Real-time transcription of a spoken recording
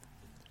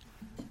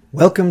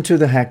Welcome to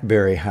the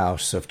Hackberry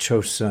House of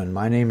Chosun.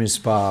 My name is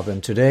Bob,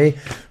 and today,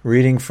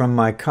 reading from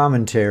my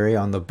commentary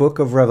on the book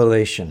of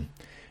Revelation,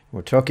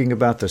 we're talking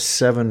about the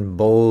 7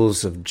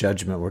 bowls of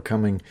judgment. We're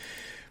coming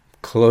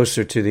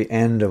closer to the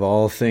end of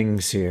all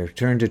things here.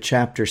 Turn to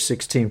chapter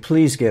 16.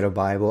 Please get a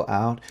Bible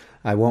out.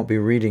 I won't be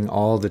reading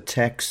all the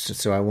text,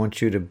 so I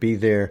want you to be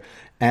there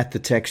at the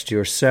text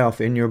yourself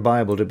in your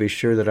Bible to be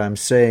sure that I'm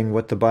saying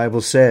what the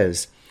Bible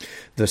says.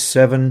 The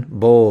 7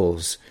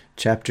 bowls.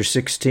 Chapter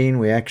 16,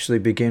 we actually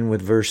begin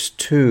with verse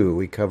 2.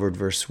 We covered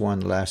verse 1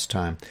 last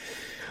time.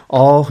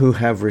 All who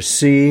have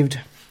received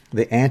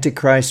the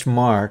Antichrist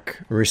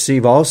mark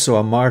receive also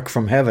a mark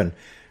from heaven,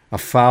 a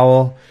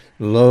foul,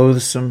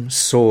 loathsome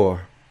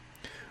sore.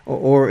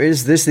 Or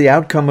is this the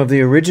outcome of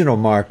the original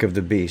mark of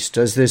the beast?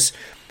 Does this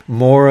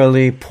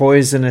morally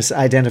poisonous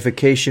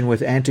identification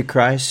with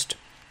Antichrist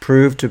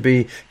prove to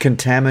be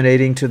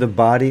contaminating to the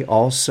body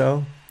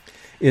also?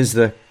 Is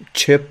the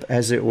chip,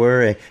 as it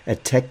were, a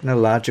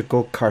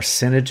technological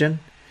carcinogen?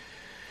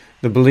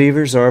 The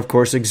believers are, of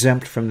course,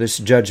 exempt from this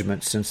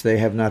judgment since they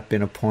have not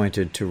been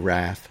appointed to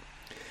wrath.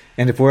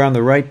 And if we're on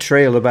the right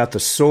trail about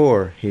the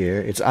sore here,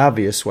 it's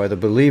obvious why the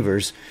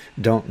believers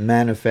don't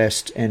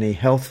manifest any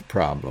health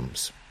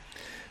problems.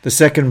 The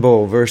second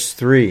bowl, verse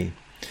 3,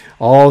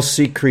 all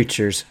sea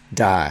creatures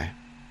die.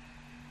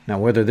 Now,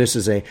 whether this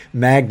is a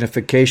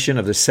magnification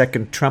of the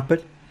second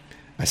trumpet,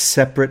 a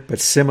separate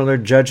but similar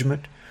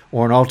judgment,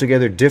 or an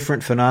altogether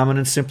different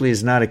phenomenon simply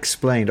is not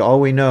explained.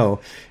 All we know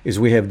is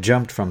we have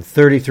jumped from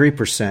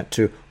 33%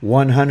 to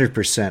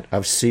 100%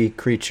 of sea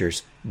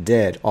creatures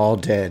dead, all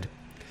dead.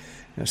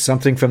 Now,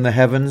 something from the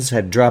heavens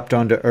had dropped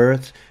onto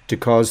earth to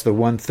cause the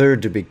 1/3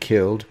 to be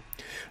killed.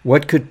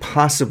 What could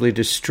possibly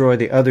destroy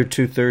the other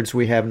 2/3?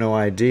 We have no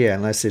idea,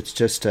 unless it's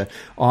just an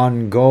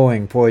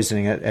ongoing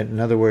poisoning. In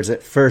other words,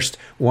 at first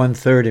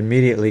 1/3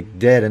 immediately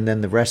dead and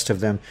then the rest of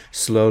them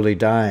slowly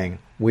dying.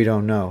 We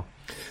don't know.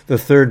 The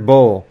third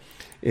bowl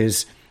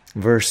is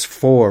verse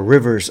 4.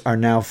 Rivers are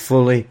now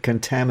fully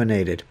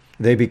contaminated.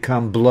 They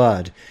become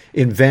blood,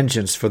 in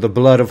vengeance for the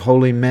blood of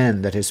holy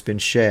men that has been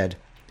shed.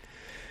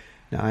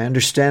 Now, I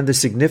understand the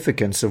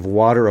significance of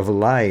water of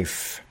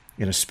life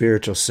in a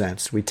spiritual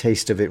sense. We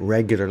taste of it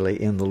regularly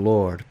in the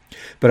Lord.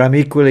 But I'm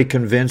equally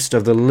convinced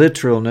of the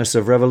literalness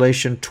of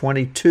Revelation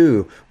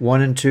 22,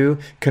 1 and 2,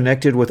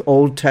 connected with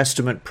Old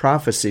Testament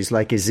prophecies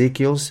like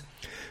Ezekiel's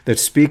that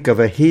speak of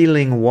a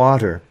healing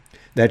water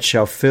that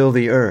shall fill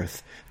the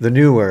earth, the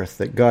new earth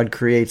that God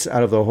creates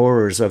out of the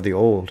horrors of the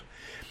old.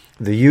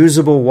 The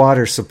usable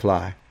water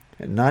supply,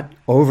 not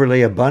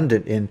overly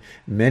abundant in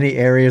many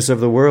areas of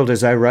the world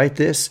as I write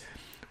this,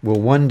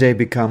 will one day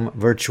become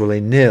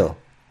virtually nil.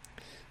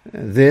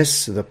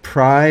 This, the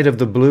pride of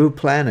the blue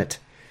planet,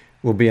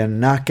 will be a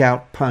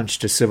knockout punch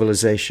to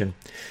civilization.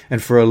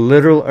 And for a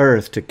literal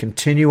earth to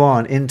continue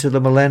on into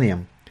the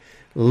millennium,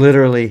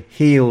 literally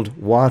healed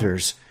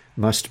waters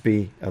must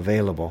be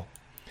available.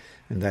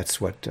 And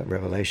that's what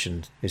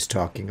Revelation is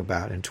talking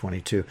about in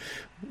 22.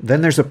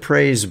 Then there's a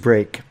praise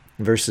break,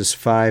 verses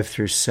 5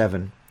 through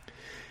 7.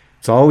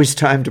 It's always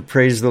time to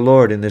praise the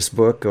Lord in this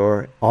book,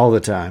 or all the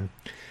time.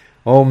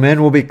 Oh,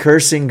 men will be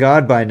cursing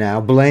God by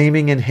now,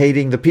 blaming and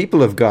hating the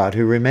people of God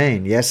who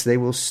remain. Yes, they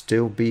will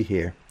still be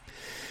here.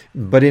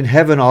 But in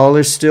heaven all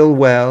is still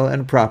well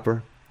and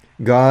proper.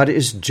 God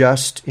is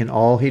just in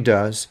all he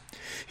does.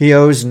 He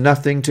owes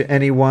nothing to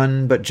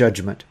anyone but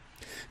judgment.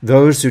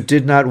 Those who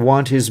did not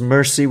want his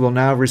mercy will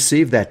now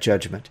receive that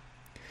judgment.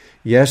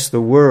 Yes,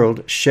 the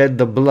world shed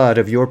the blood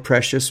of your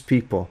precious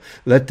people.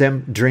 Let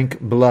them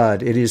drink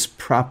blood. It is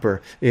proper.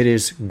 It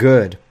is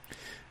good.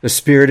 The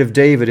spirit of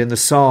David in the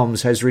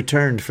Psalms has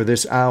returned for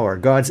this hour.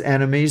 God's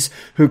enemies,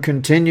 who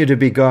continue to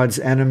be God's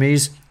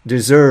enemies,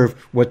 deserve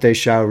what they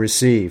shall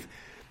receive.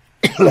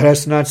 Let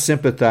us not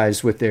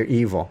sympathize with their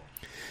evil.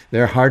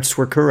 Their hearts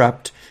were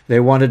corrupt. They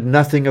wanted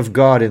nothing of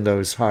God in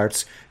those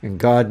hearts, and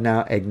God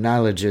now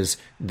acknowledges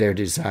their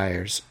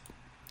desires.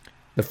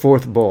 The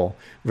fourth bowl,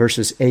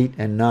 verses 8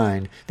 and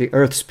 9, the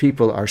earth's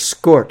people are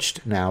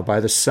scorched now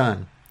by the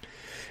sun.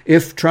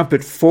 If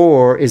trumpet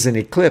 4 is an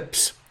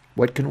eclipse,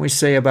 what can we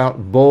say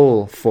about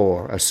bowl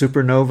 4, a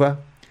supernova?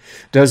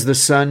 Does the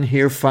sun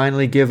here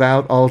finally give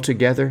out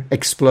altogether,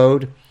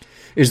 explode?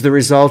 Is the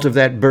result of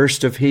that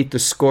burst of heat the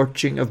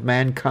scorching of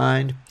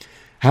mankind?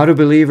 How do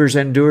believers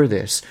endure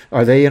this?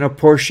 Are they in a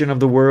portion of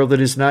the world that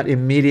is not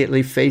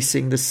immediately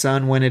facing the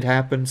sun when it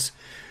happens?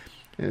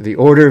 The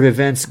order of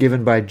events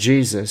given by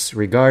Jesus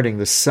regarding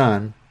the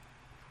sun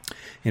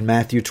in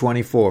Matthew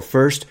 24.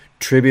 First,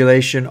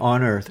 tribulation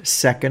on earth.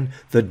 Second,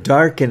 the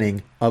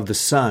darkening of the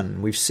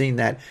sun. We've seen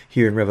that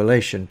here in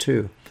Revelation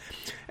too.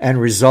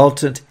 And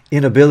resultant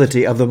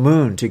inability of the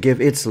moon to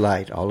give its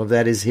light. All of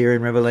that is here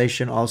in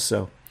Revelation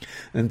also.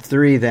 And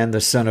 3, then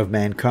the Son of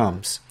Man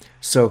comes.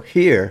 So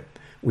here,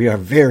 we are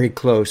very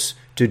close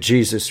to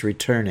Jesus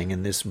returning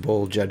in this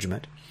bowl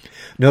judgment.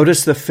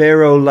 Notice the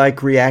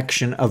Pharaoh-like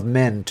reaction of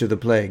men to the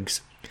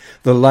plagues.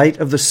 The light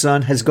of the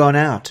sun has gone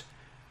out,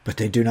 but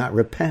they do not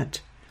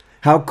repent.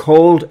 How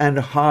cold and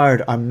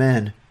hard are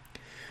men.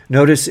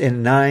 Notice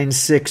in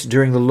 9:6,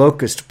 during the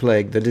locust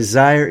plague, the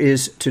desire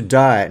is to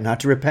die, not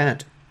to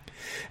repent.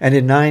 And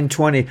in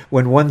 9:20,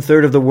 when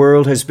 1/3 of the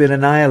world has been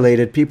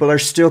annihilated, people are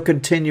still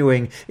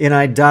continuing in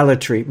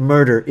idolatry,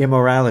 murder,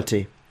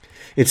 immorality.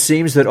 It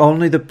seems that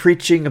only the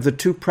preaching of the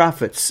two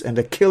prophets and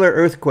a killer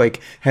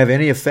earthquake have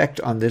any effect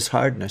on this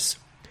hardness.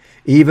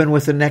 Even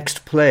with the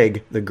next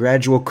plague, the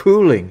gradual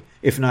cooling,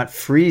 if not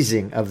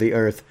freezing, of the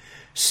earth,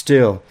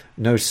 still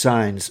no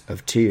signs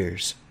of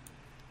tears.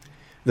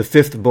 The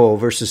fifth bowl,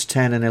 verses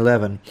 10 and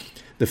 11.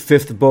 The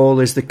fifth bowl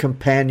is the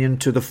companion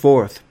to the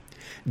fourth.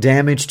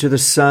 Damage to the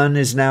sun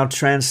is now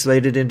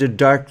translated into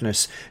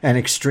darkness and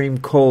extreme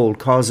cold,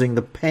 causing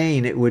the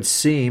pain, it would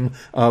seem,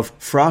 of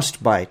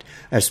frostbite,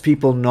 as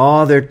people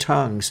gnaw their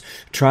tongues,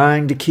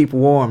 trying to keep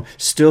warm,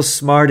 still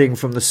smarting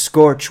from the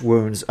scorch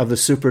wounds of the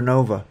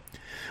supernova.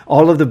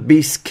 All of the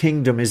beast's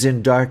kingdom is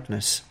in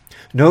darkness.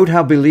 Note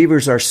how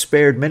believers are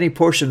spared many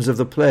portions of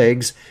the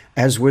plagues,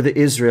 as were the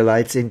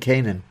Israelites in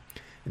Canaan.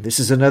 And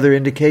this is another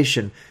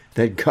indication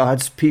that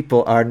God's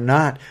people are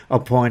not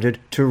appointed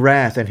to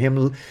wrath, and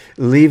him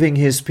leaving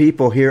his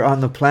people here on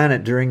the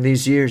planet during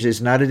these years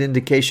is not an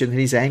indication that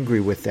he's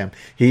angry with them.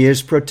 He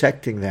is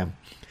protecting them.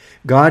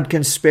 God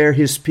can spare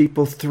his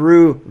people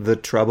through the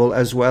trouble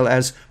as well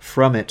as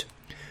from it.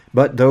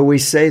 But though we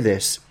say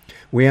this,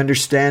 we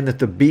understand that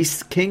the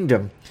beast's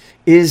kingdom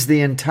is the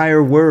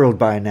entire world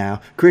by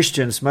now.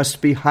 Christians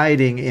must be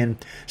hiding in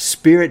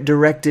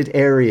spirit-directed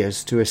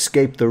areas to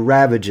escape the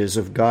ravages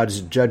of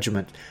God's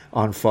judgment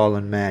on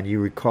fallen man. You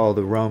recall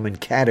the Roman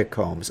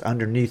catacombs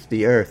underneath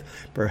the earth.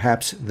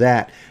 Perhaps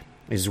that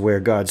is where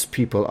God's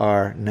people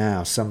are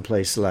now,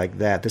 someplace like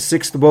that. The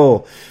sixth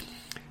bowl,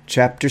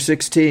 chapter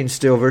 16,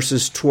 still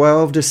verses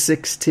 12 to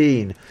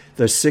 16.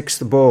 The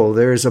sixth bowl,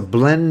 there is a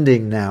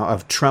blending now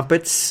of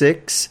trumpet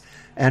 6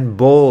 and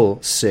bowl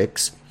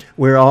 6.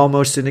 We're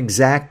almost in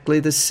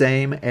exactly the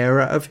same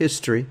era of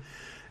history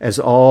as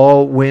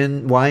all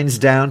winds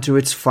down to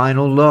its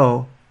final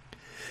low.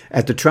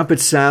 At the trumpet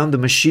sound, the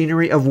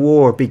machinery of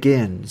war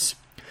begins.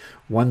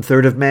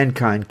 1/3 of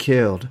mankind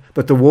killed,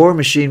 but the war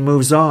machine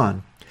moves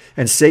on.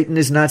 And Satan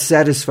is not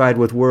satisfied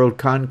with world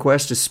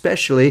conquest,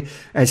 especially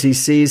as he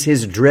sees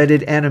his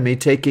dreaded enemy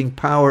taking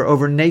power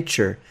over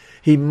nature.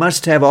 He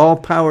must have all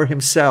power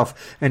himself,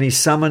 and he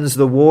summons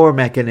the war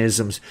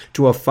mechanisms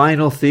to a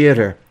final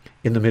theater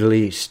in the Middle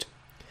East.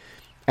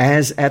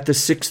 As at the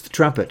sixth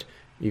trumpet,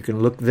 you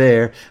can look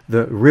there,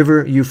 the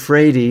river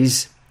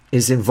Euphrates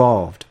is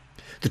involved.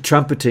 The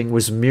trumpeting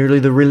was merely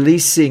the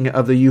releasing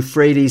of the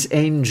Euphrates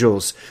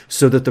angels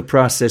so that the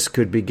process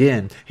could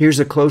begin. Here's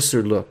a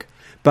closer look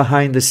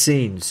behind the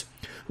scenes,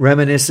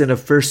 reminiscent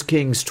of 1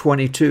 Kings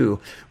 22,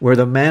 where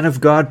the man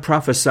of God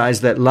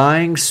prophesies that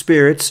lying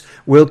spirits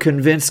will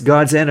convince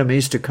God's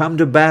enemies to come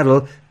to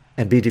battle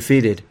and be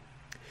defeated.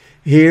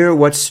 Here,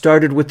 what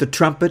started with the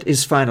trumpet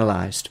is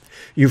finalized.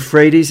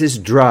 Euphrates is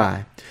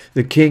dry.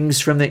 The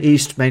kings from the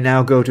east may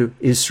now go to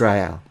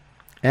Israel.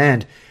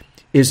 And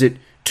is it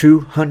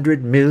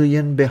 200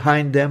 million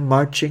behind them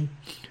marching?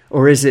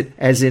 Or is it,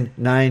 as in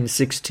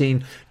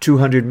 9:16,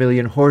 200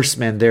 million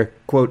horsemen, their,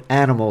 quote,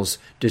 animals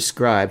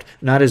described,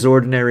 not as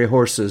ordinary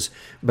horses,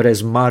 but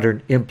as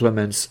modern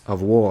implements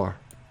of war?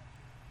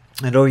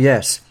 And oh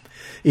yes,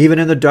 even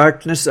in the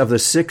darkness of the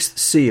sixth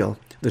seal,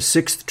 the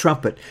sixth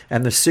trumpet,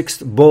 and the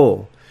sixth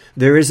bowl,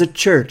 there is a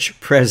church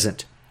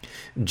present.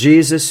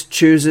 Jesus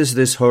chooses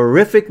this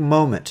horrific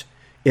moment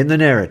in the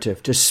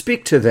narrative to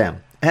speak to them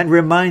and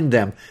remind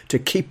them to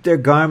keep their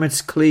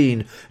garments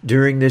clean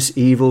during this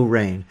evil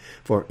reign.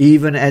 For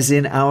even as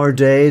in our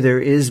day there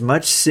is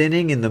much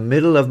sinning in the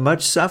middle of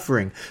much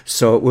suffering,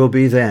 so it will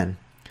be then.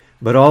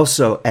 But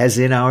also, as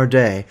in our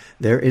day,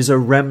 there is a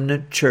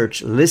remnant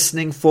church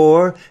listening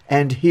for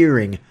and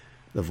hearing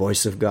the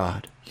voice of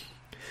God.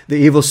 The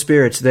evil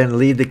spirits then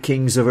lead the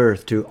kings of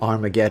earth to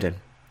Armageddon.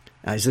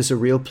 Now, is this a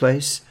real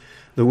place?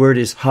 The word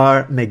is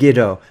Har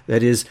Megiddo,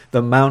 that is,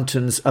 the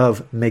mountains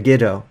of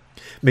Megiddo.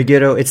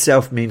 Megiddo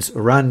itself means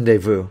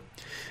rendezvous.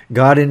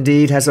 God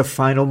indeed has a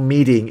final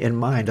meeting in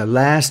mind, a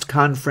last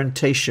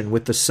confrontation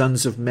with the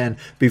sons of men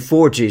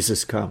before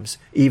Jesus comes,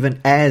 even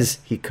as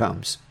he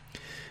comes.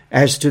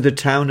 As to the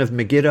town of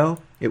Megiddo,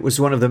 it was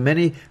one of the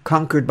many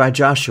conquered by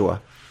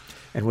Joshua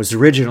and was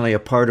originally a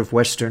part of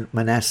western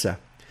Manasseh.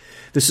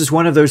 This is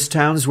one of those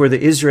towns where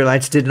the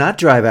Israelites did not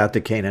drive out the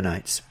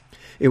Canaanites.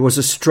 It was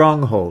a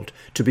stronghold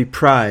to be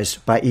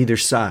prized by either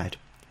side.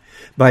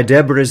 By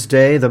Deborah's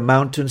day, the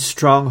mountain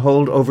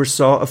stronghold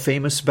oversaw a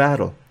famous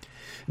battle.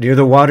 Near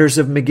the waters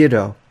of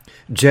Megiddo,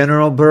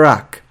 General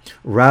Barak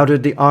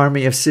routed the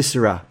army of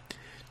Sisera.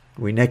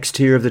 We next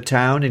hear of the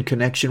town in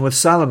connection with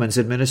Solomon's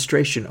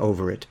administration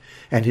over it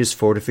and his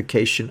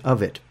fortification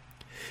of it.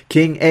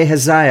 King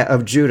Ahaziah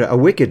of Judah, a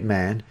wicked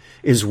man,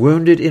 is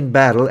wounded in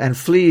battle and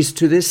flees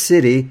to this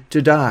city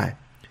to die.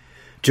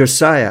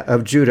 Josiah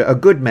of Judah, a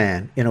good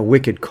man in a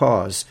wicked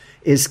cause,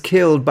 is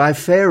killed by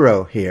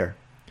Pharaoh here.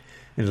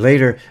 And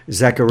later,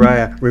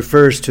 Zechariah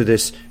refers to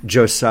this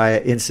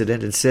Josiah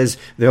incident and says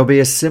there'll be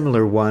a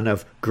similar one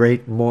of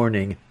great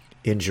mourning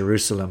in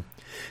Jerusalem.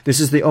 This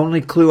is the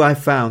only clue I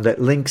found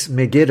that links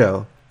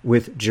Megiddo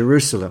with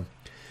Jerusalem.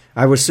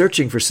 I was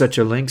searching for such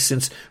a link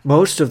since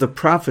most of the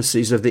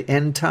prophecies of the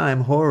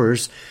end-time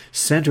horrors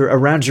center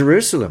around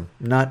Jerusalem,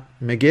 not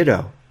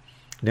Megiddo.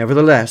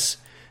 Nevertheless,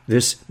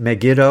 this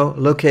Megiddo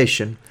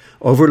location,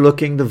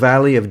 overlooking the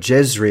valley of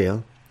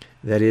Jezreel,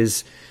 that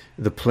is,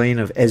 the plain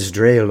of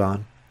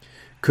Esdraelon,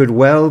 could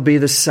well be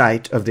the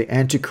site of the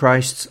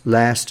Antichrist's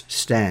last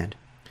stand.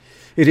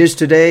 It is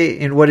today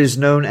in what is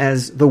known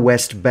as the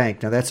West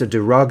Bank. Now that's a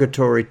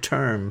derogatory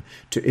term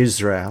to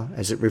Israel,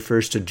 as it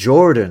refers to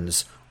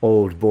Jordan's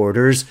old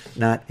borders,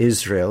 not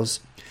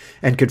Israel's,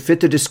 and could fit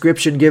the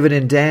description given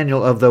in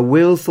Daniel of the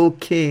willful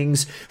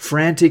king's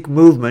frantic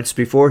movements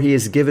before he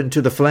is given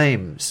to the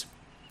flames.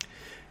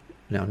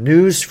 Now,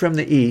 news from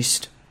the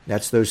east,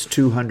 that's those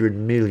 200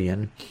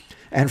 million,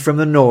 and from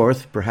the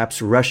north,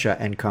 perhaps Russia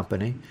and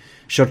company,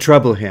 shall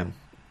trouble him,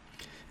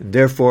 and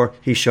therefore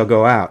he shall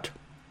go out.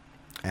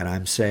 And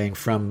I'm saying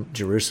from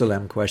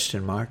Jerusalem, ?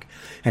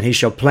 And he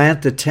shall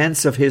plant the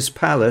tents of his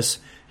palace,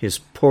 his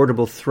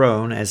portable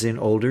throne, as in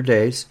older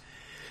days,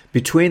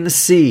 between the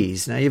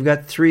seas. Now you've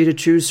got 3 to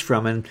choose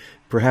from, and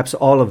perhaps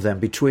all of them,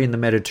 between the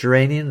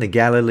Mediterranean, the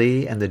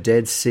Galilee, and the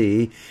Dead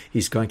Sea.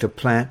 He's going to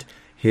plant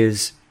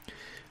his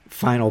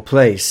final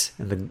place,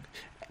 and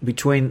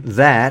between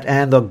that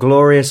and the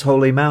glorious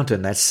holy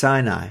mountain, that's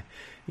Sinai.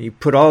 You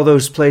put all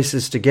those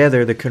places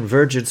together, the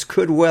convergence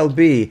could well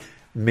be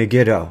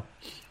Megiddo.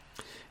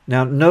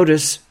 Now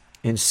notice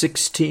in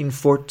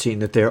 1614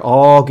 that they're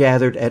all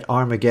gathered at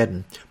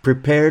Armageddon,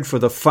 prepared for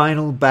the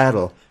final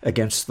battle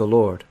against the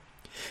Lord.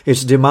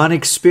 It's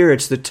demonic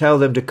spirits that tell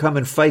them to come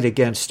and fight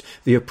against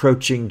the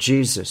approaching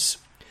Jesus.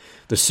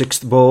 The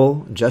 6th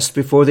bowl, just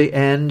before the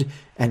end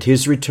and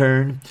his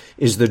return,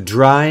 is the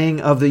drying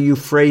of the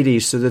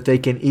Euphrates so that they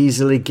can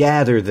easily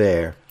gather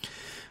there.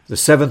 The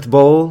 7th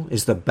bowl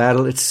is the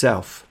battle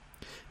itself.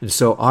 And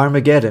so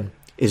Armageddon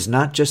is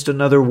not just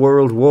another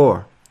world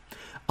war.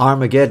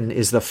 Armageddon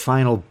is the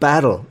final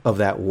battle of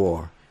that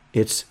war.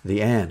 It's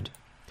the end.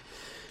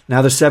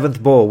 Now the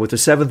 7th bowl. With the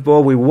 7th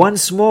bowl, we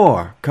once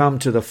more come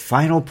to the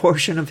final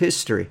portion of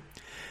history.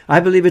 I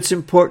believe it's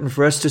important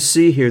for us to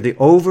see here the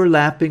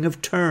overlapping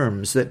of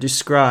terms that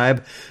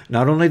describe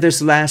not only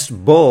this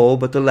last bowl,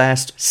 but the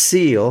last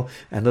seal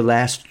and the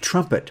last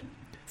trumpet.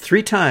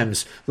 3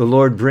 times the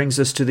Lord brings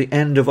us to the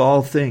end of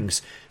all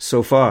things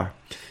so far.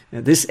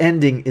 Now, this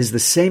ending is the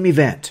same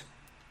event.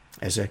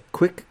 As a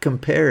quick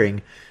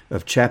comparing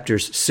of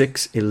chapters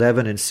 6,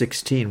 11, and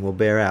 16 will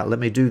bear out. Let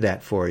me do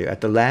that for you.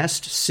 At the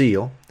last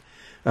seal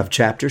of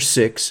chapter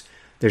 6,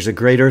 there's a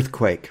great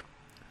earthquake,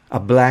 a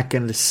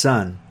blackened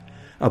sun,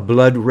 a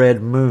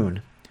blood-red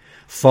moon,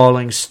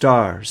 falling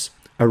stars,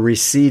 a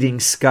receding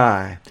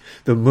sky,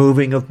 the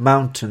moving of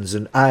mountains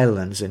and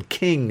islands, and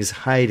kings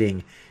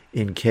hiding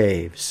in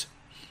caves.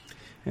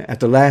 At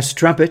the last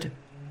trumpet,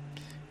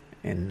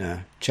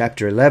 in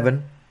chapter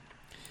 11,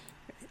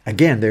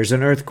 again there's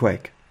an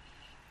earthquake.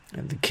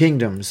 And the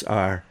kingdoms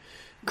are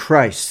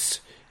Christ's.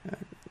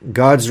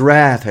 God's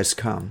wrath has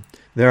come.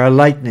 There are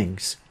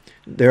lightnings.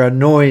 There are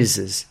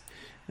noises.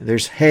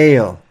 There's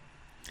hail.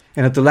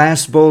 And at the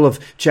last bowl of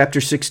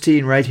chapter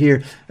 16, right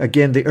here,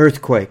 again the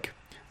earthquake,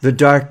 the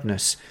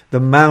darkness, the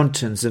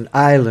mountains and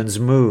islands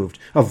moved,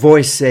 a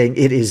voice saying,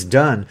 "It is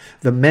done,"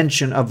 the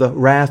mention of the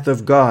wrath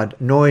of God,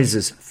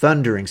 noises,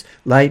 thunderings,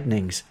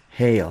 lightnings,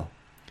 hail.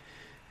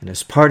 And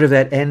as part of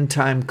that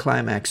end-time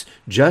climax,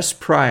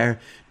 just prior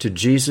to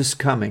Jesus'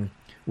 coming,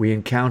 we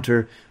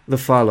encounter the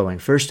following.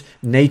 First,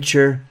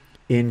 nature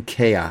in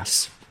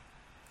chaos.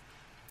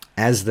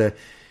 As at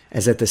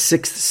the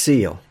 6th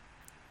seal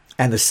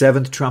and the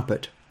 7th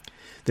trumpet,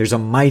 there's a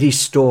mighty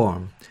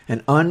storm,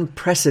 an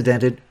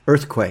unprecedented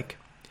earthquake.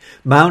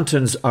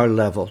 Mountains are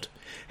leveled.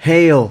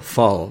 Hail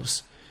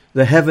falls.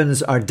 The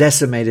heavens are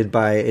decimated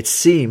by, it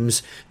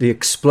seems, the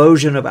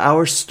explosion of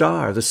our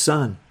star, the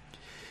sun.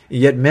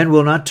 Yet men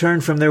will not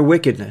turn from their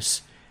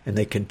wickedness, and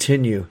they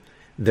continue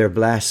their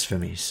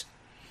blasphemies.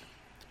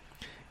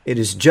 It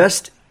is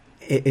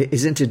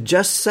into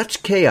just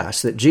such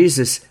chaos that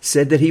Jesus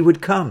said that he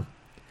would come.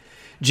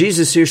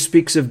 Jesus here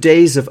speaks of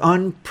days of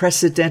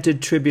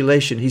unprecedented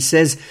tribulation. He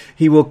says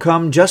he will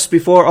come just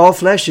before all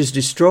flesh is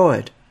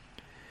destroyed.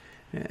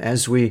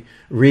 As we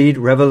read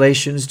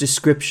Revelation's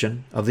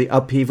description of the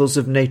upheavals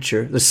of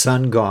nature, the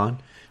sun gone,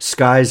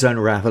 skies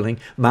unraveling,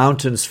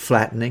 mountains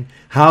flattening,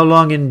 how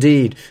long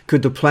indeed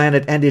could the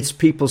planet and its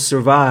people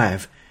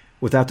survive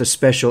without the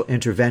special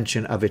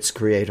intervention of its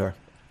Creator?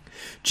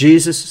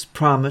 Jesus'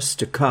 promise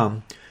to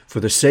come for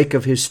the sake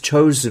of his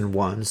chosen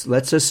ones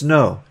lets us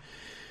know,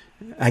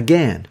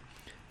 again,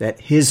 that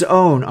his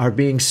own are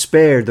being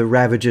spared the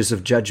ravages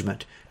of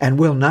judgment and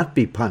will not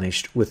be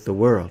punished with the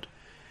world.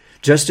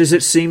 Just as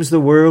it seems the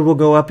world will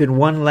go up in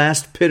one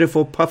last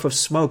pitiful puff of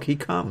smoke, he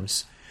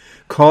comes,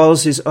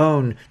 calls his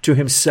own to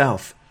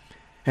himself,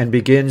 and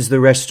begins the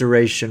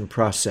restoration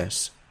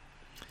process.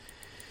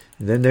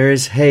 Then there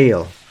is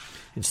hail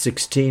in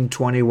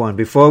 16:21.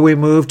 Before we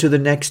move to the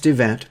next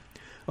event,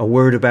 a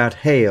word about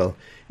hail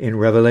in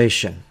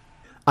Revelation.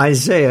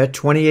 Isaiah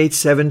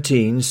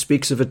 28:17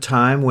 speaks of a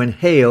time when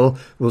hail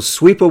will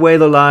sweep away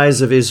the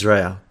lies of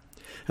Israel,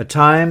 a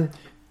time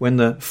when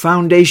the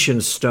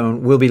foundation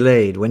stone will be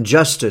laid, when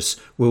justice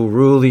will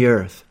rule the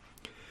earth.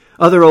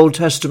 Other Old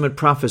Testament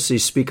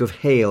prophecies speak of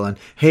hail, and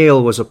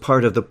hail was a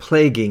part of the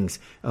plaguings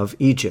of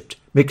Egypt,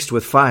 mixed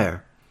with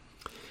fire.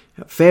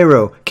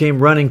 Pharaoh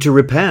came running to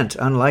repent,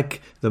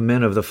 unlike the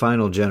men of the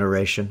final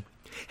generation.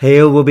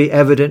 Hail will be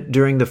evident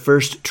during the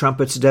first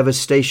trumpet's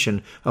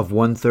devastation of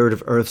 1/3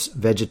 of Earth's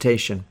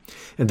vegetation,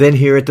 and then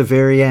here at the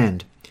very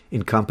end,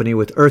 in company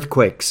with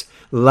earthquakes,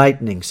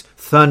 lightnings,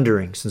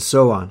 thunderings, and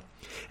so on.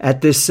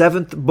 At this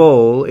seventh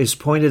bowl is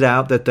pointed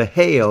out that the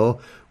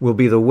hail will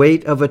be the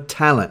weight of a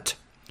talent.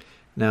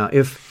 Now,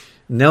 if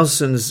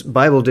Nelson's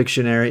Bible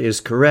Dictionary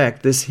is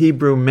correct, this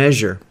Hebrew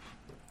measure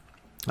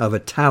of a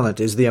talent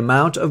is the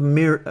amount of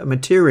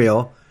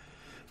material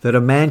that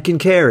a man can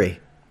carry.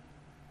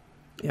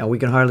 We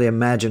can hardly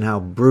imagine how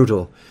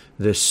brutal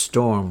this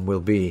storm will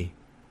be.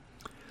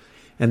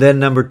 And then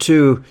number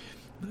two,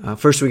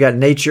 first we got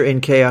nature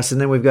in chaos,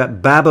 and then we've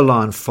got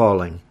Babylon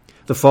falling.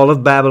 The fall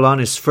of Babylon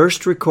is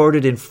first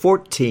recorded in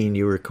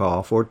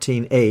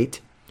 14:8,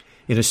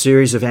 in a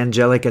series of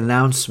angelic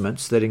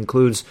announcements that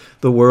includes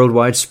the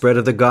worldwide spread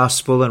of the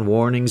gospel and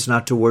warnings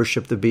not to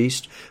worship the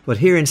beast. But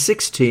here in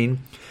 16,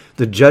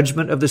 the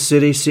judgment of the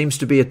city seems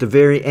to be at the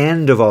very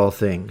end of all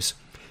things,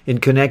 in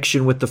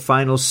connection with the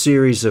final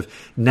series of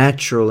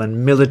natural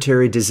and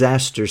military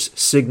disasters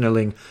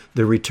signaling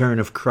the return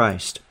of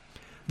Christ.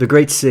 The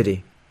great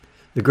city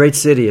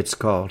it's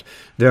called.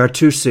 There are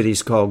two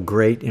cities called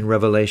great in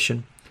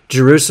Revelation.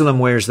 Jerusalem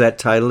wears that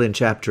title in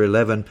chapter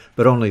 11,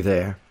 but only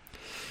there.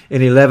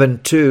 In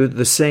 11:2,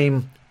 the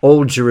same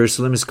old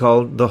Jerusalem is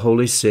called the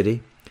Holy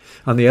City.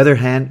 On the other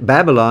hand,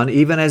 Babylon,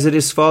 even as it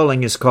is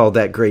falling, is called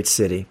that great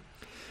city.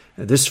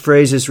 This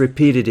phrase is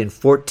repeated in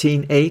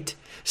 14:8,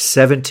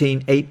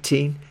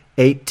 17:18,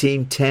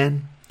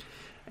 18:10,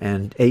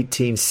 and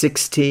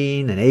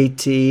 18:16, and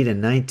 18,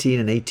 and 19,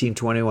 and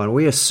 18:21.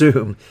 We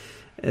assume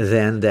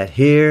then that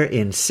here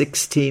in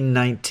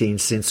 16:19,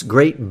 since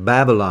Great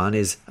Babylon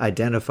is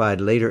identified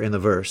later in the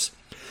verse,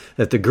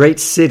 that the great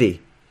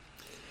city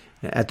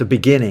at the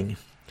beginning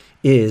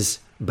is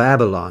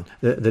Babylon.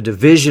 The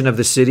division of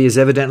the city is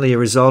evidently a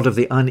result of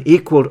the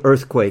unequaled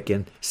earthquake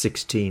in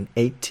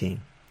 16:18.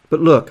 But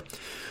look,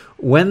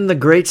 when the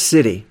great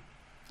city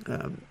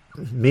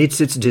meets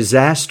its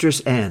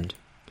disastrous end,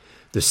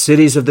 the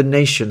cities of the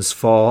nations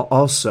fall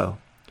also.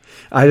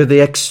 Either the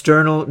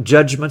external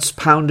judgments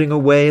pounding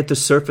away at the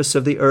surface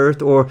of the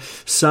earth, or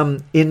some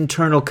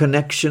internal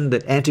connection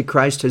that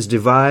Antichrist has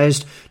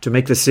devised to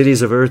make the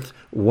cities of earth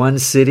one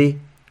city,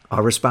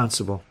 are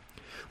responsible.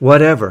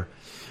 Whatever,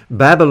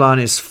 Babylon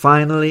is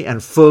finally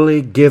and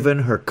fully given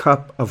her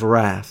cup of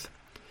wrath.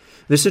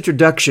 This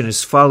introduction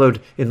is followed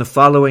in the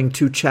following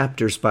 2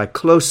 chapters by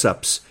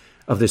close-ups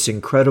of this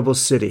incredible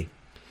city.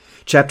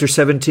 Chapter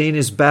 17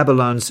 is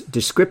Babylon's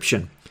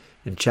description,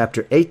 and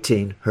chapter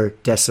 18 her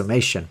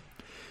decimation,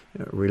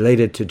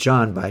 related to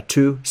John by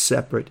 2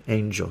 separate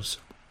angels.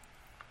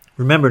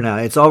 Remember now,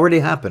 it's already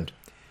happened.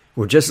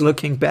 We're just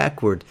looking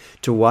backward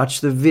to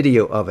watch the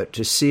video of it,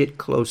 to see it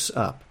close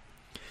up.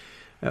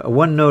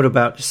 One note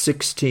about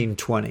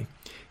 16:20.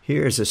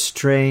 Here is a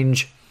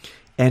strange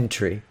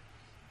entry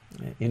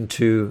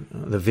into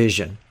the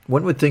vision.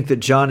 One would think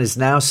that John is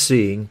now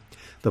seeing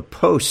the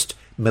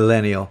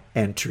post-millennial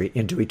entry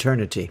into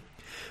eternity.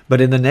 But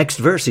in the next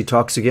verse, he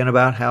talks again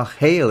about how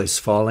hail is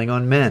falling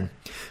on men.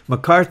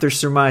 MacArthur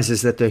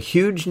surmises that the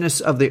hugeness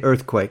of the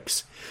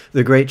earthquakes,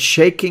 the great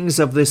shakings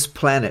of this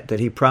planet that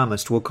he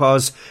promised, will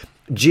cause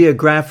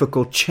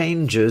geographical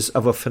changes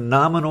of a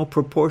phenomenal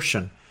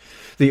proportion.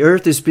 The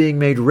earth is being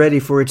made ready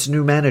for its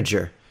new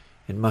manager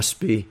and must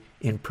be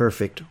in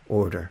perfect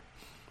order.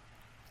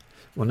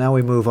 Well, now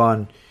we move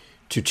on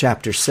to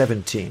chapter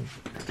 17.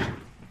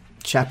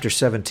 Chapter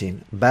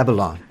 17,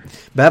 Babylon.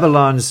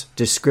 Babylon's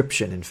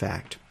description, in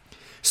fact.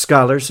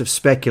 Scholars have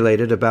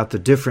speculated about the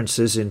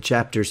differences in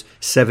chapters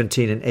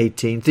 17 and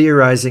 18,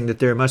 theorizing that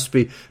there must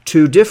be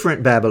 2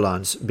 different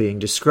Babylons being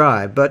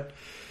described, but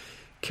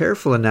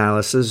careful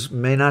analysis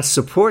may not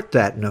support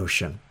that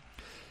notion.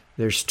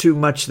 There's too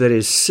much that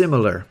is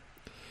similar.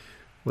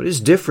 What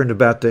is different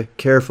about the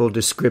careful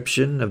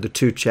description of the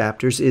 2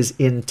 chapters is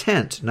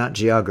intent, not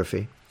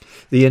geography.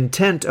 The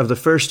intent of the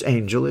first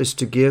angel is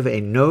to give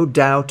a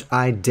no-doubt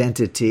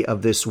identity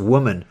of this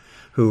woman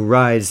who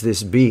rides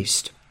this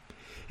beast.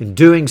 In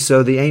doing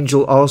so, the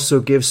angel also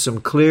gives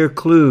some clear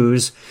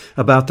clues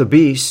about the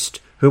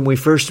beast whom we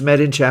first met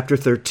in chapter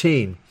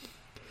 13.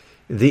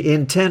 The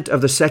intent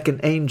of the second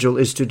angel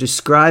is to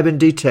describe in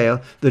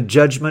detail the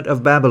judgment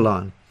of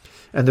Babylon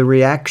and the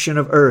reaction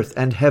of earth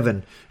and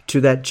heaven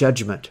to that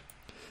judgment.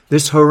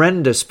 This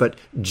horrendous but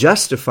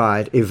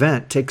justified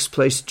event takes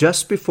place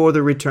just before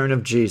the return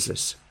of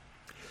Jesus.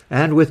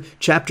 And with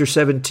chapter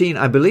 17,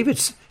 I believe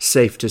it's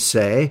safe to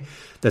say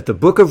that the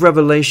book of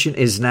Revelation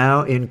is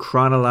now in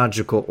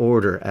chronological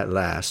order at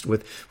last.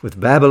 With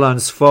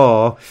Babylon's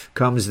fall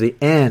comes the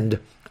end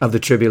of the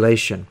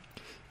tribulation.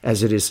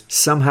 as it is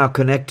somehow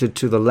connected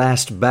to the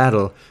last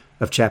battle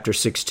of chapter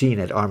 16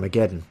 at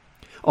Armageddon.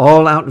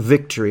 All-out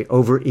victory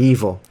over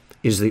evil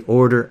is the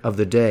order of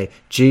the day.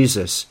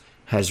 Jesus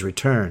has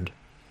returned.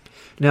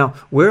 Now,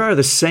 where are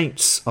the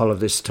saints all of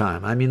this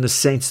time? I mean the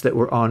saints that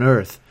were on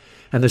earth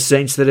and the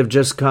saints that have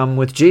just come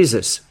with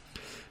Jesus.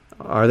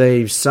 Are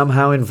they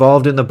somehow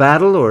involved in the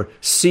battle or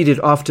seated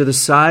off to the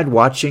side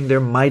watching their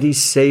mighty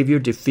Savior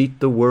defeat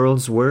the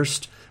world's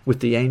worst with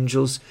the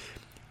angels?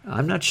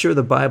 I'm not sure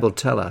the Bible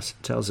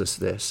tells us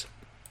this.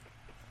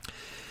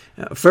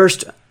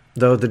 First,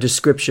 though, the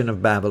description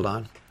of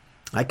Babylon.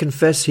 I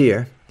confess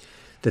here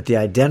that the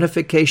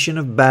identification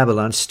of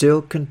Babylon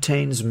still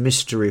contains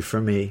mystery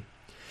for me.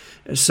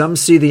 Some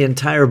see the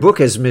entire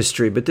book as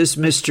mystery, but this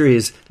mystery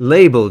is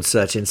labeled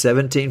such in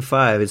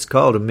 17:5. It's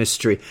called a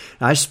mystery.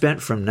 I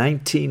spent from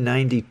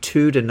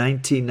 1992 to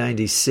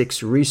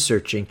 1996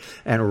 researching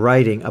and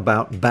writing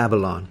about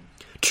Babylon,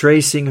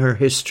 tracing her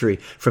history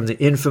from the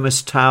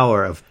infamous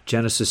tower of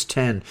Genesis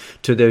 10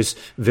 to those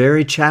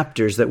very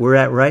chapters that we're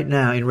at right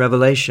now in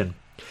Revelation.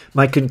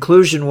 My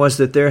conclusion was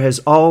that there has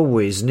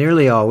always,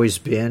 nearly always,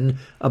 been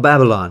a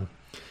Babylon,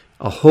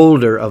 a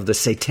holder of the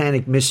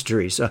satanic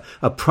mysteries,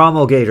 a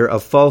promulgator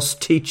of false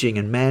teaching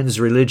and man's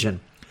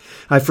religion.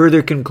 I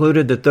further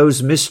concluded that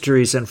those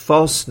mysteries and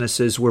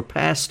falsenesses were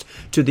passed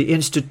to the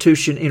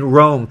institution in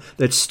Rome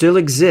that still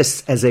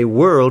exists as a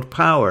world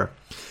power.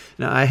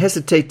 Now, I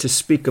hesitate to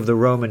speak of the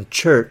Roman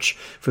Church,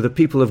 for the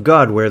people of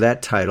God wear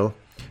that title.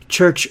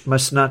 Church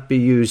must not be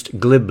used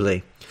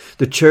glibly.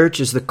 The church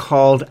is the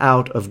called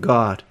out of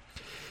God.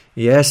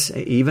 Yes,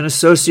 even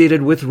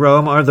associated with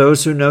Rome are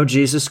those who know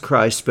Jesus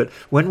Christ, but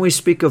when we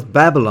speak of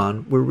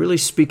Babylon, we're really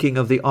speaking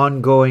of the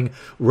ongoing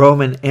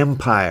Roman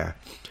Empire,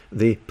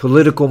 the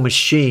political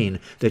machine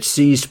that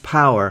seized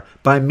power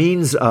by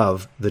means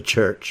of the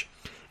church,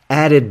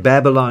 added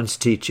Babylon's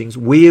teachings,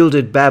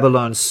 wielded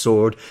Babylon's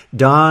sword,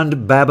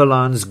 donned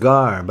Babylon's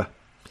garb.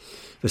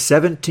 The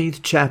 17th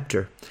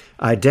chapter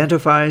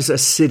identifies a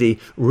city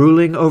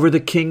ruling over the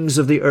kings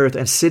of the earth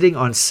and sitting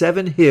on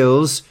 7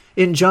 hills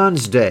in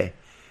John's day.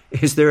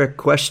 Is there a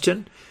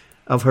question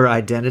of her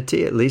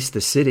identity, at least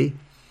the city?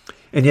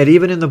 And yet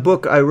even in the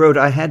book I wrote,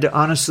 I had to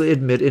honestly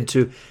admit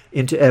into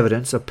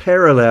evidence a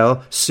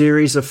parallel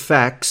series of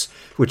facts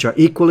which are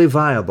equally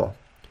viable.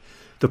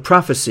 The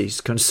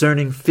prophecies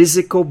concerning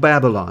physical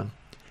Babylon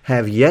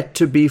have yet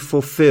to be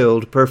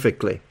fulfilled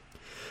perfectly.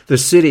 The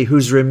city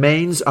whose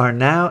remains are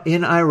now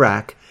in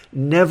Iraq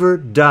never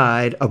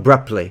died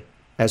abruptly,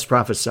 as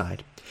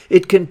prophesied.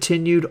 It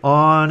continued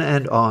on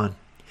and on.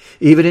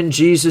 Even in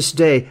Jesus'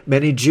 day,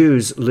 many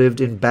Jews lived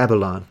in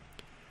Babylon.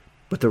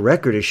 But the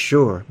record is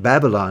sure.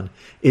 Babylon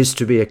is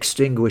to be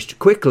extinguished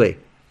quickly,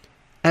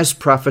 as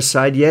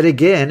prophesied yet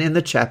again in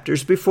the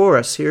chapters before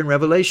us here in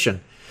Revelation.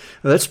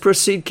 Let's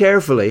proceed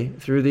carefully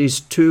through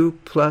these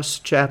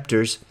 2+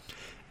 chapters.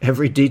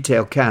 Every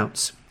detail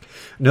counts.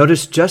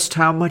 Notice just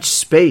how much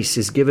space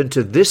is given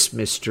to this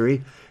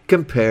mystery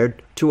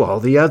compared to all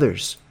the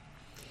others.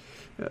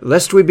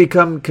 Lest we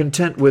become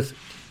content with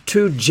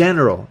too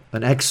general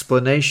an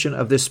explanation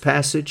of this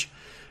passage,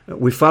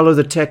 we follow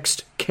the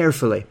text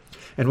carefully,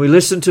 and we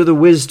listen to the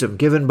wisdom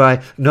given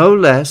by no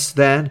less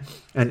than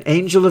an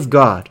angel of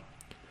God.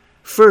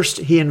 First,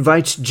 he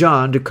invites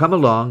John to come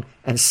along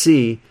and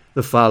see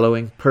the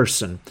following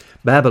person.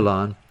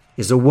 Babylon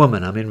is a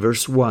woman. I'm in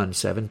verse 1,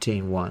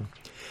 17:1.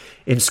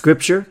 In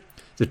Scripture,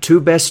 the 2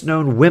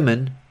 best-known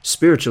women,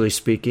 spiritually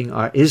speaking,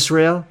 are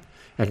Israel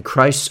and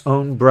Christ's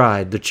own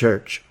bride, the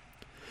church.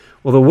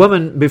 Well, the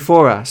woman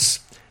before us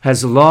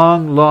has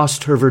long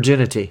lost her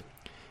virginity,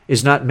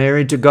 is not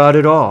married to God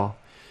at all,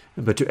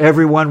 but to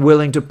everyone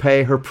willing to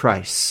pay her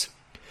price.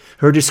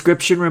 Her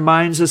description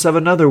reminds us of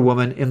another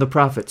woman in the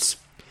prophets.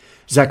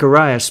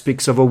 Zechariah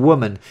speaks of a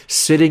woman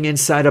sitting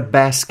inside a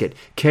basket,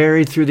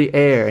 carried through the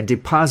air and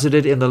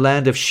deposited in the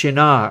land of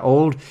Shinar,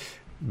 old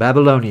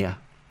Babylonia,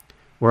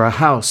 where a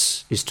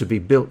house is to be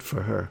built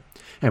for her.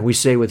 And we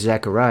say with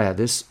Zechariah,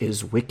 this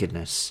is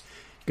wickedness.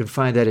 You can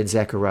find that in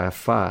Zechariah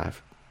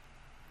 5.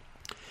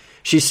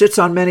 She sits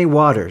on many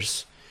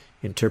waters.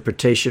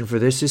 Interpretation for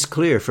this is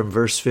clear from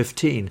verse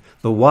 15.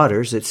 The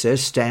waters, it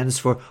says, stands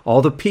for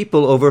all the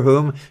people over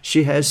whom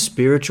she has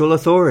spiritual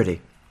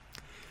authority.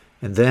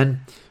 And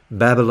then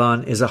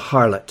Babylon is a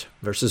harlot.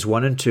 Verses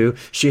 1 and 2.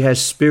 She has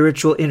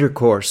spiritual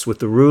intercourse with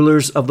the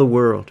rulers of the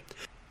world.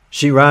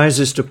 She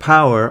rises to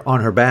power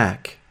on her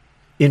back,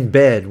 in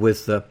bed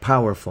with the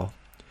powerful.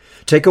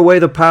 Take away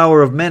the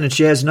power of men and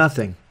she has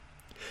nothing.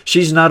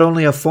 She's not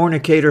only a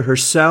fornicator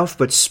herself,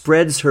 but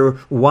spreads her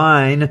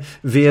wine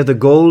via the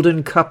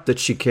golden cup that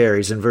she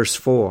carries in verse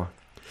 4.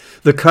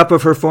 The cup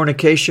of her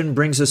fornication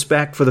brings us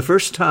back for the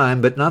first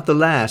time, but not the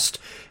last,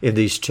 in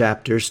these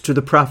chapters, to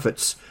the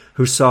prophets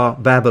who saw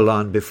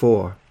Babylon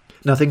before.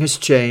 Nothing has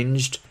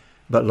changed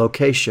but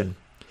location.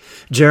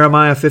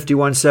 Jeremiah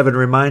 51:7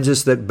 reminds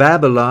us that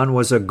Babylon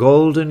was a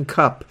golden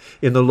cup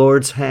in the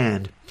Lord's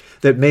hand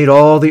that made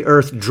all the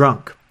earth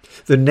drunk.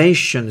 The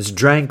nations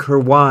drank her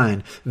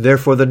wine,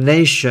 therefore the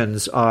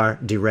nations are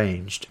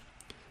deranged.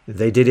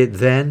 They did it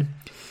then,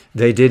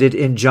 They did it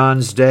in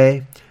John's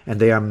day, and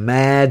they are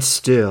mad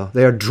still.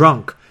 They are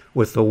drunk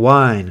with the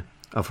wine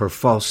of her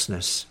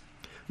falseness.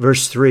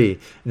 Verse 3,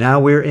 now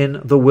we're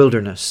in the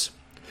wilderness.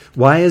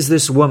 Why is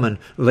this woman,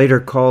 later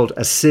called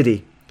a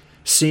city,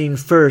 seen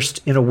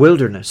first in a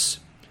wilderness?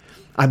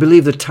 I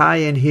believe the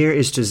tie-in here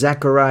is to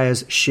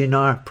Zechariah's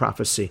Shinar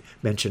prophecy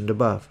mentioned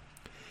above.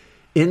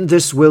 In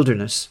this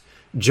wilderness,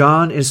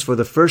 John is for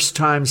the first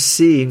time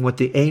seeing what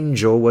the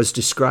angel was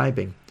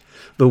describing.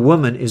 The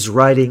woman is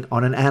riding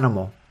on an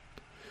animal.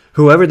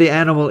 Whoever the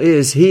animal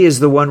is, he is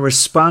the one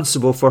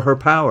responsible for her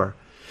power.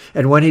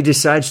 And when he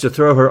decides to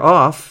throw her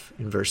off,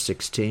 in verse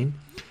 16,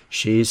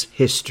 she's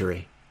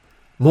history.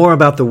 More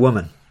about the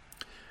woman.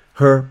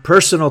 Her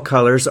personal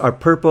colors are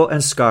purple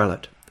and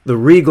scarlet, the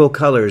regal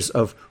colors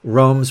of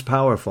Rome's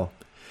powerful.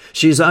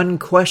 She's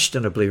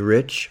unquestionably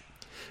rich,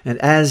 and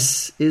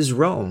as is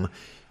Rome.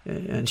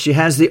 And she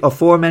has the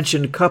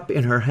aforementioned cup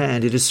in her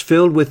hand. It is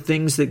filled with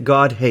things that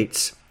God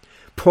hates,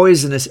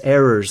 poisonous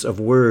errors of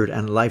word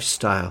and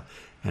lifestyle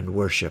and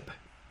worship.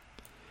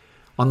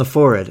 On the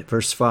forehead,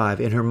 verse 5,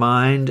 in her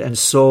mind and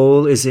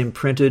soul is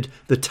imprinted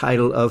the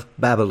title of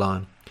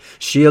Babylon.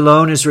 She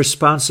alone is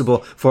responsible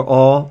for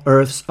all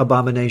earth's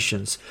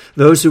abominations.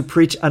 Those who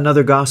preach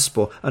another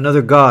gospel,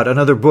 another God,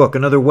 another book,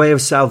 another way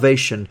of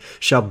salvation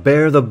shall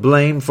bear the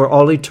blame for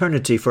all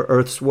eternity for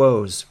earth's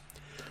woes.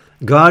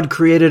 God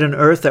created an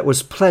earth that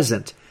was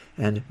pleasant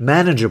and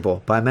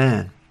manageable by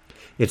man.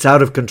 It's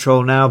out of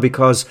control now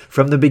because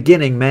from the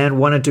beginning man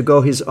wanted to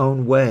go his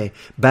own way.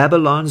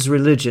 Babylon's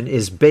religion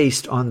is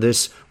based on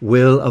this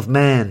will of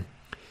man,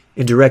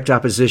 in direct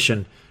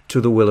opposition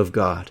to the will of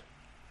God.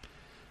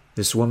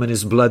 This woman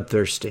is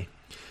bloodthirsty.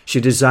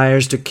 She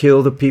desires to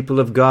kill the people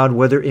of God,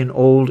 whether in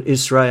old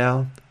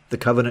Israel, the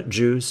covenant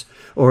Jews,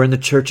 or in the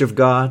church of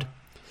God.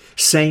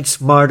 Saints,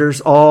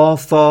 martyrs, all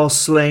fall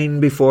slain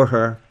before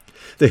her.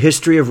 The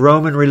history of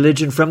Roman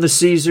religion from the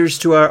Caesars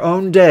to our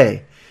own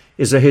day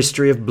is a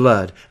history of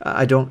blood.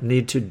 I don't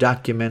need to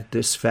document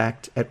this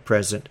fact at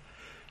present.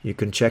 You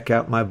can check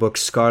out my book,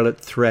 Scarlet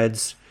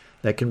Threads.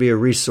 That can be a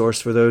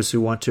resource for those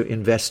who want to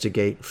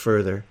investigate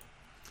further.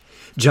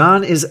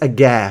 John is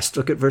aghast.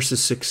 Look at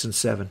verses 6 and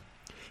 7.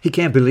 He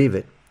can't believe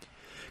it.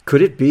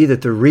 Could it be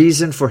that the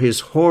reason for his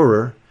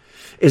horror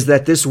is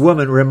that this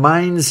woman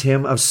reminds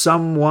him of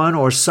someone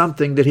or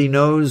something that he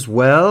knows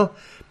well?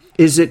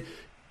 Is it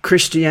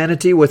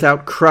Christianity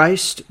without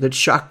Christ that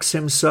shocks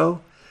him so?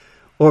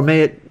 Or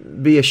may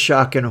it be a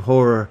shock and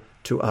horror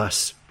to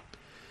us?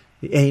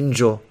 The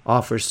angel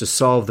offers to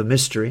solve the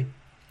mystery.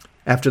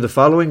 After the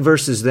following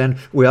verses, then,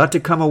 we ought to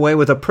come away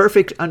with a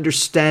perfect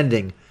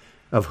understanding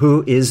of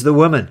who is the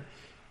woman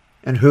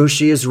and who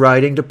she is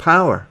riding to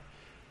power.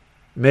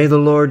 May the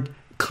Lord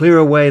clear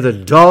away the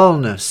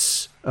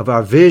dullness of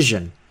our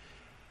vision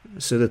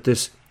so that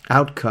this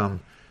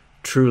outcome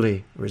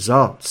truly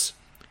results.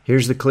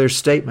 Here's the clear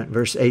statement,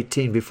 verse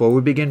 18. Before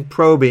we begin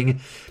probing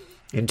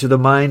into the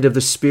mind of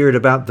the Spirit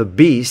about the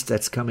beast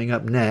that's coming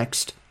up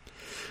next,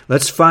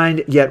 let's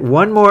find yet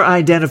one more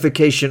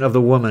identification of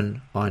the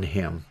woman on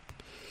him.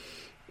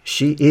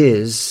 She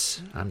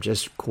is, I'm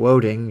just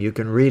quoting, you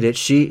can read it,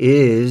 she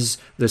is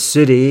the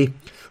city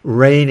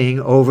reigning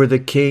over the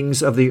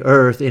kings of the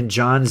earth in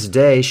John's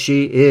day.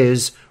 She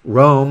is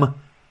Rome.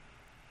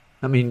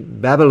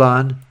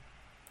 Babylon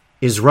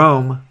is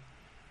Rome.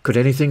 Could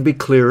anything be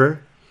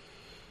clearer?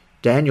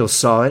 Daniel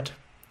saw it.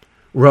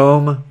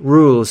 Rome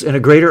rules in a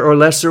greater or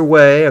lesser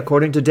way,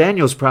 according to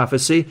Daniel's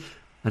prophecy,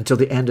 until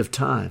the end of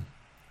time.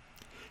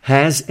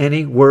 Has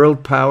any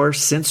world power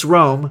since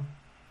Rome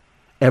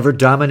ever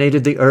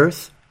dominated the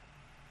earth?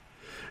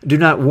 Do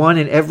not 1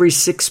 in every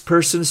 6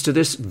 persons to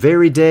this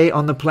very day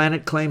on the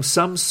planet claim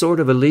some sort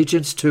of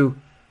allegiance to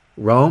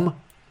Rome?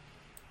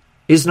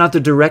 Is not the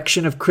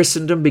direction of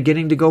Christendom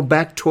beginning to go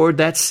back toward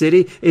that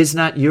city? Is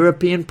not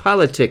European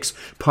politics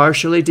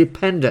partially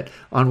dependent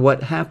on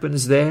what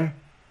happens there?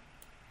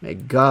 May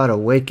God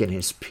awaken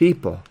his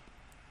people.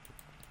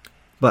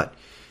 But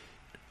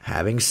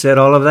having said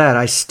all of that,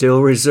 I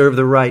still reserve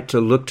the right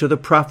to look to the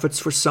prophets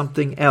for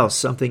something else,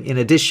 something in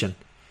addition.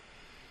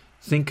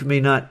 Think me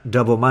not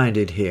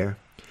double-minded here.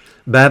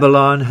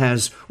 Babylon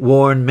has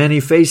worn many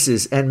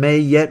faces and may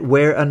yet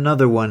wear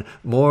another one.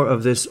 More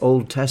of this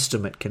Old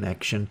Testament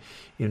connection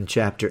in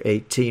chapter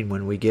 18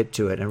 when we get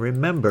to it. And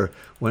remember,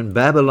 when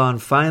Babylon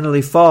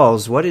finally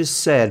falls, what is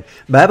said?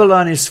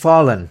 Babylon is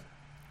fallen.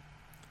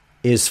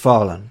 Is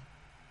fallen.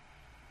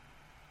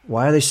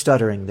 Why are they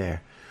stuttering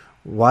there?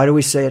 Why do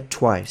we say it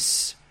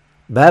twice?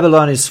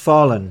 Babylon is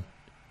fallen.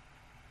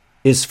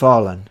 Is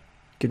fallen.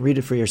 You can read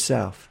it for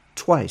yourself.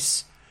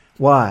 Twice.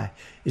 Why?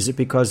 Is it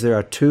because there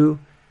are 2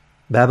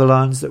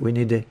 Babylons that we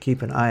need to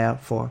keep an eye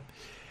out for?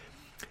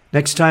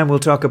 Next time we'll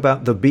talk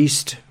about the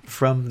beast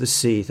from the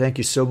sea. Thank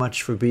you so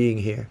much for being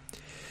here.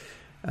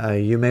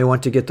 You may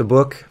want to get the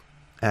book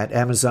at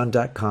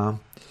Amazon.com.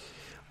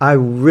 I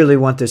really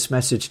want this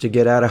message to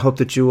get out. I hope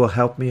that you will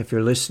help me, if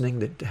you're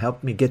listening, to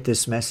help me get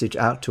this message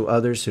out to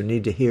others who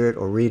need to hear it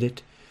or read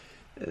it.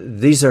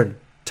 These are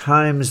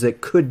times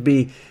that could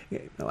be,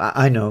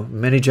 I know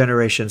many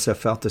generations have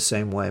felt the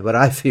same way, but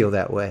I feel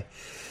that way.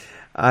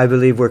 I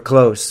believe we're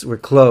close,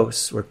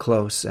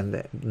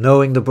 and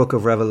knowing the book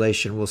of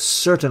Revelation will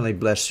certainly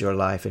bless your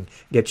life and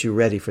get you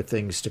ready for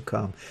things to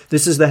come.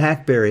 This is the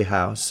Hackberry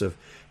House of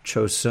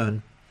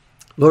Chosun.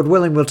 Lord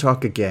willing, we'll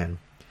talk again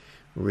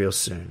real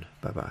soon.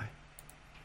 Bye-bye.